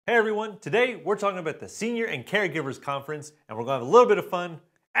Hey everyone, today we're talking about the Senior and Caregivers Conference, and we're going to have a little bit of fun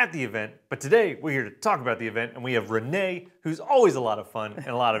at the event. But today we're here to talk about the event, and we have Renee, who's always a lot of fun and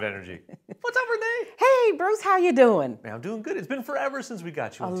a lot of energy. What's up, Renee? Hey, Bruce, how you doing? Man, I'm doing good. It's been forever since we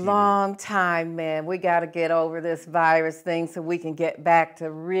got you on TV. A long time, man. We got to get over this virus thing so we can get back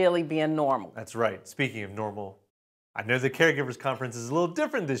to really being normal. That's right. Speaking of normal, I know the Caregivers Conference is a little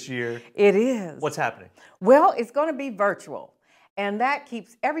different this year. It is. What's happening? Well, it's going to be virtual, and that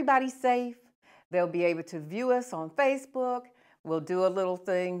keeps everybody safe. They'll be able to view us on Facebook. We'll do a little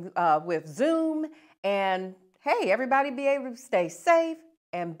thing with Zoom, and hey, everybody be able to stay safe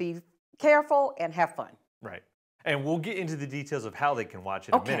and be careful and have fun. Right. And we'll get into the details of how they can watch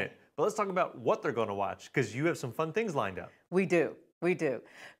in a minute. But let's talk about what they're going to watch, because you have some fun things lined up. We do. We do.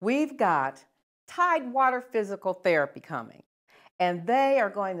 We've got Tidewater Physical Therapy coming, and they are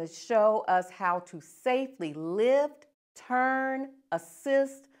going to show us how to safely lift, turn,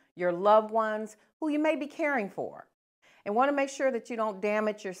 assist your loved ones who you may be caring for, and want to make sure that you don't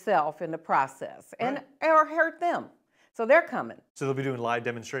damage yourself in the process or hurt them. So they're coming. So they'll be doing live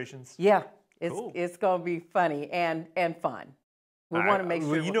demonstrations? Yeah, Cool. It's going to be funny and fun. We want to make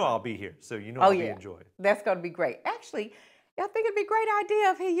sure. Well, you know I'll be here, so you know I'll be enjoyed. That's going to be great. Actually, I think it'd be a great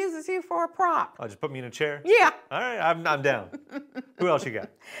idea if he uses you for a prop. Oh, just put me in a chair? Yeah. All right, I'm down. Who else you got?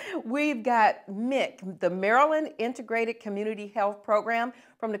 We've got MIC, the Maryland Integrated Community Health Program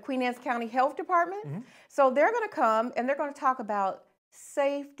from the Queen Anne's County Health Department. So they're going to come and they're going to talk about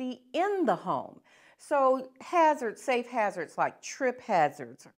safety in the home. So safe hazards like trip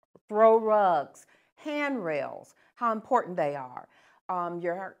hazards, throw rugs, handrails, how important they are.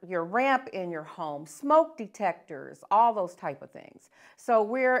 Your ramp in your home, smoke detectors, all those type of things. So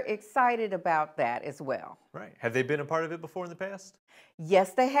we're excited about that as well. Right. Have they been a part of it before in the past?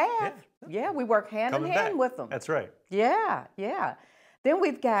 Yes, they have. Yeah, we work hand in hand with them. That's right. Yeah. Then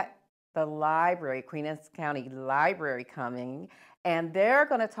we've got the library, Queen Anne's County Library coming, and they're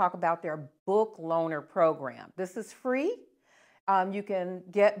going to talk about their book loaner program. This is free. You can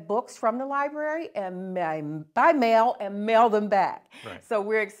get books from the library and by mail and mail them back. Right. So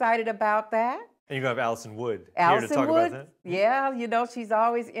we're excited about that. And you're going to have Allison Wood here to talk about that? Yeah, you know, she's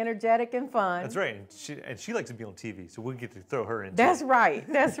always energetic and fun. That's right. And she likes to be on TV, so we'll get to throw her in. That's right.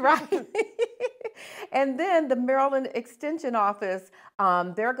 That's right. And then the Maryland Extension Office,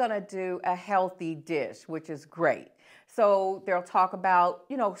 they're going to do a healthy dish, which is great. So they'll talk about,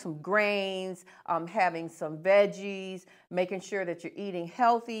 you know, some grains, having some veggies, making sure that you're eating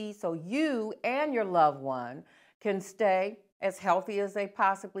healthy so you and your loved one can stay as healthy as they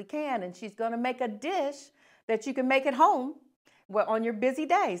possibly can. And she's going to make a dish that you can make at home on your busy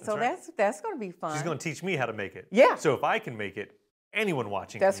day. So that's going to be fun. She's going to teach me how to make it. Yeah. So if I can make it, anyone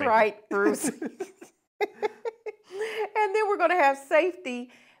watching can make it. That's right, Bruce. And then we're going to have safety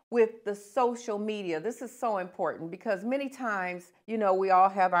with the social media. This is so important because many times, you know, we all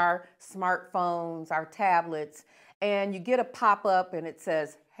have our smartphones, our tablets, and you get a pop-up and it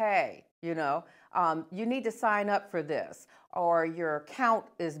says, hey, you know, you need to sign up for this, or your account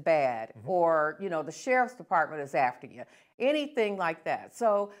is bad, or, you know, the sheriff's department is after you, anything like that.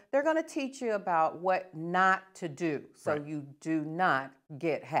 So they're going to teach you about what not to do so you do not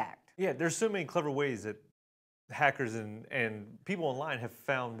get hacked. Yeah, there's so many clever ways that hackers and people online have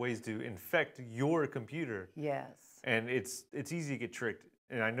found ways to infect your computer. Yes. And it's easy to get tricked,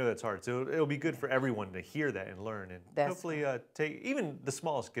 and I know that's hard. So it'll be good for everyone to hear that and learn, and hopefully take even the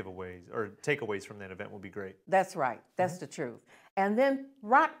smallest giveaways or takeaways from that event will be great. That's right. That's the truth. And then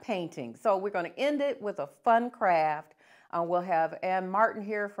rock painting. So we're going to end it with a fun craft. We'll have Ann Martin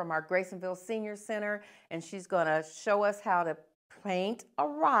here from our Graysonville Senior Center, and she's going to show us how to paint a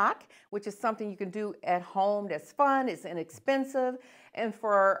rock, which is something you can do at home that's fun, it's inexpensive. And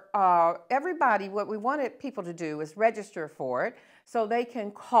for everybody, what we wanted people to do is register for it so they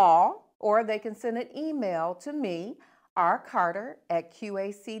can call or they can send an email to me,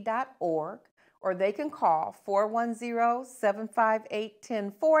 rcarter@qac.org, or they can call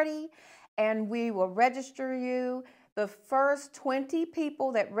 410-758-1040, and we will register you. The first 20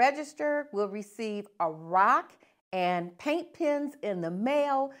 people that register will receive a rock and paint pens in the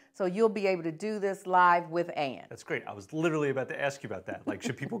mail, so you'll be able to do this live with Ann. That's great. I was literally about to ask you about that. Like,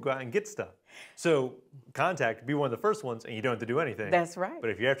 should people go out and get stuff? So be one of the first ones, and you don't have to do anything. That's right. But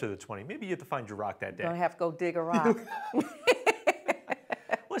if you're after the 20, maybe you have to find your rock that day. You're going to have to go dig a rock. Well,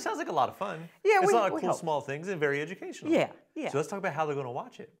 it sounds like a lot of fun. Yeah, it's a lot of cool small things and very educational. Yeah. So let's talk about how they're going to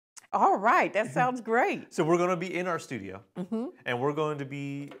watch it. All right, that sounds great. So we're going to be in our studio, and we're going to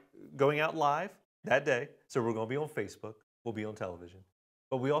be going out live that day. So we're going to be on Facebook, we'll be on television,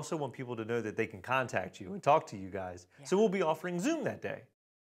 but we also want people to know that they can contact you and talk to you guys. So we'll be offering Zoom that day.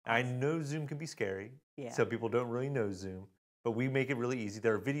 I know Zoom can be scary. Yeah. Some people don't really know Zoom, but we make it really easy.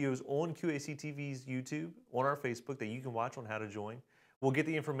 There are videos on QACTV's YouTube, on our Facebook that you can watch on how to join. We'll get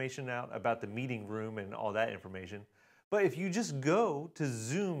the information out about the meeting room and all that information. But if you just go to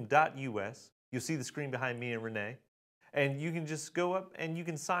zoom.us, you'll see the screen behind me and Renee, and you can just go up and you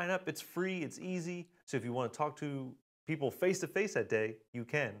can sign up. It's free, it's easy. So if you want to talk to people face-to-face that day, you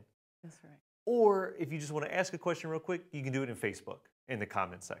can. That's right. Or if you just want to ask a question real quick, you can do it in Facebook in the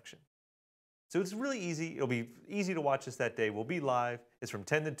comment section. So it's really easy. It'll be easy to watch us that day. We'll be live. It's from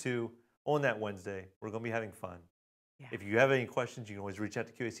 10 to 2 on that Wednesday. We're going to be having fun. Yeah. If you have any questions, you can always reach out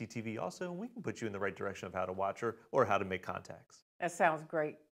to QACTV also, and we can put you in the right direction of how to watch or how to make contacts. That sounds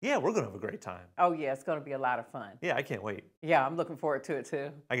great. Yeah, we're going to have a great time. Oh, yeah, it's going to be a lot of fun. Yeah, I can't wait. Yeah, I'm looking forward to it, too.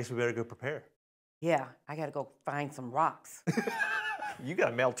 I guess we better go prepare. Yeah, I got to go find some rocks. You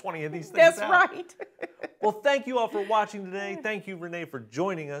got to mail 20 of these things That's out. right. Well, thank you all for watching today. Thank you, Renee, for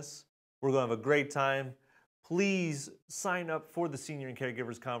joining us. We're going to have a great time. Please sign up for the Senior and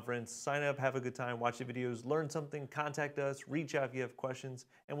Caregivers Conference. Sign up, have a good time, watch the videos, learn something, contact us, reach out if you have questions,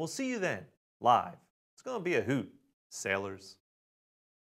 and we'll see you then, live. It's going to be a hoot. Sailors.